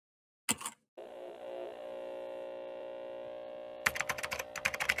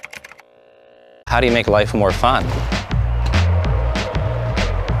How do you make life more fun?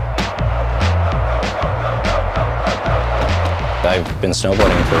 I've been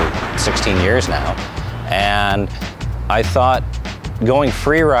snowboarding for 16 years now, and I thought going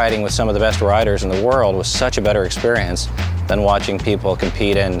free riding with some of the best riders in the world was such a better experience than watching people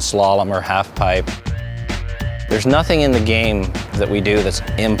compete in slalom or half pipe. There's nothing in the game that we do that's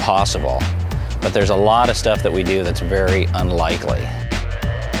impossible, but there's a lot of stuff that we do that's very unlikely.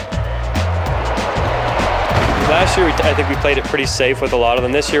 Last year, I think we played it pretty safe with a lot of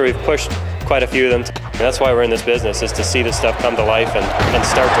them. This year, we've pushed quite a few of them. And that's why we're in this business, is to see this stuff come to life and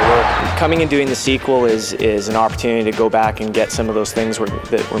start to work. Coming and doing the sequel is an opportunity to go back and get some of those things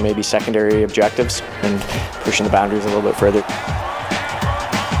that were maybe secondary objectives and pushing the boundaries a little bit further.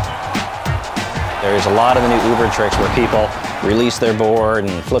 There's a lot of the new Uber tricks where people release their board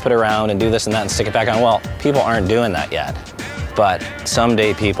and flip it around and do this and that and stick it back on. Well, people aren't doing that yet, but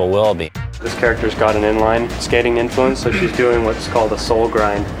someday people will be. This character's got an inline skating influence, so she's doing what's called a soul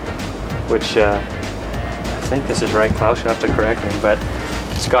grind, which I think this is right, Klaus, you'll have to correct me, but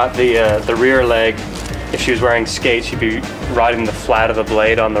it's got the rear leg. If she was wearing skates, she'd be riding the flat of the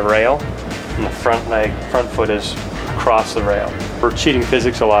blade on the rail, and the front foot is across the rail. We're cheating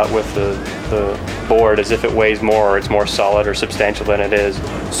physics a lot with the board as if it weighs more or it's more solid or substantial than it is.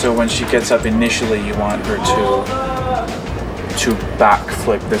 So when she gets up initially, you want her to back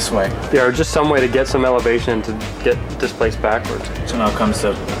flip this way. Yeah, or just some way to get some elevation to get displaced backwards. So now comes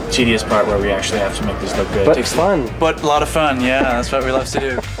the tedious part where we actually have to make this look good. But it's fun. But a lot of fun, yeah, that's what we love to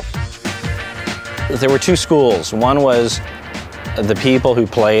do. There were two schools. One was the people who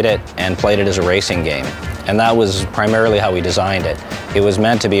played it and played it as a racing game. And that was primarily how we designed it. It was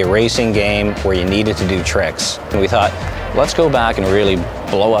meant to be a racing game where you needed to do tricks. And we thought, let's go back and really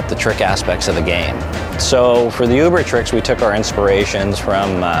blow up the trick aspects of the game. So for the Uber tricks, we took our inspirations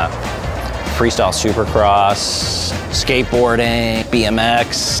from freestyle supercross, skateboarding,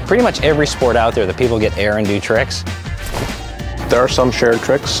 BMX, pretty much every sport out there that people get air and do tricks. There are some shared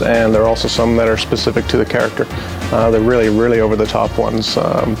tricks, and there are also some that are specific to the character. They're really over-the-top ones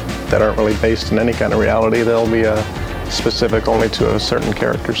that aren't really based in any kind of reality. They'll be specific only to certain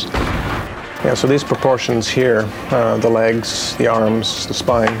characters. Yeah, so these proportions here, the legs, the arms, the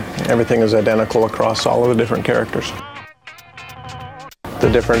spine, everything is identical across all of the different characters. The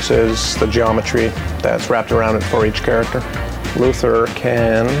difference is the geometry that's wrapped around it for each character. Luther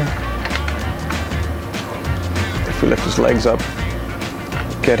can, if we lift his legs up,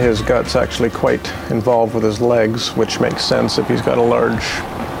 get his guts actually quite involved with his legs, which makes sense if he's got a large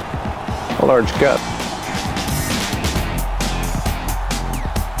gut.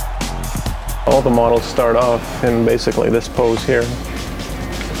 All the models start off in basically this pose here.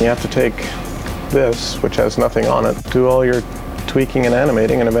 You have to take this, which has nothing on it, do all your tweaking and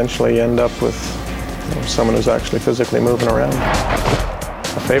animating, and eventually you end up with someone who's actually physically moving around.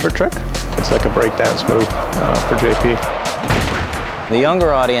 A favorite trick? It's like a breakdance move for JP. The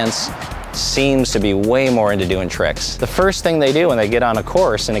younger audience seems to be way more into doing tricks. The first thing they do when they get on a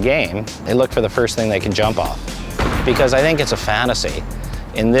course in a game, they look for the first thing they can jump off. Because I think it's a fantasy.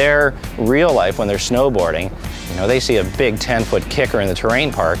 In their real life, when they're snowboarding, they see a big 10-foot kicker in the terrain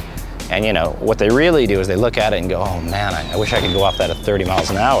park, and what they really do is they look at it and go, oh man, I wish I could go off that at 30 miles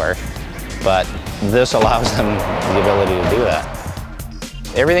an hour. But this allows them the ability to do that.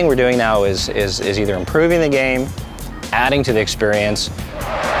 Everything we're doing now is either improving the game, adding to the experience,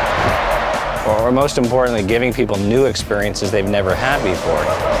 or most importantly, giving people new experiences they've never had before.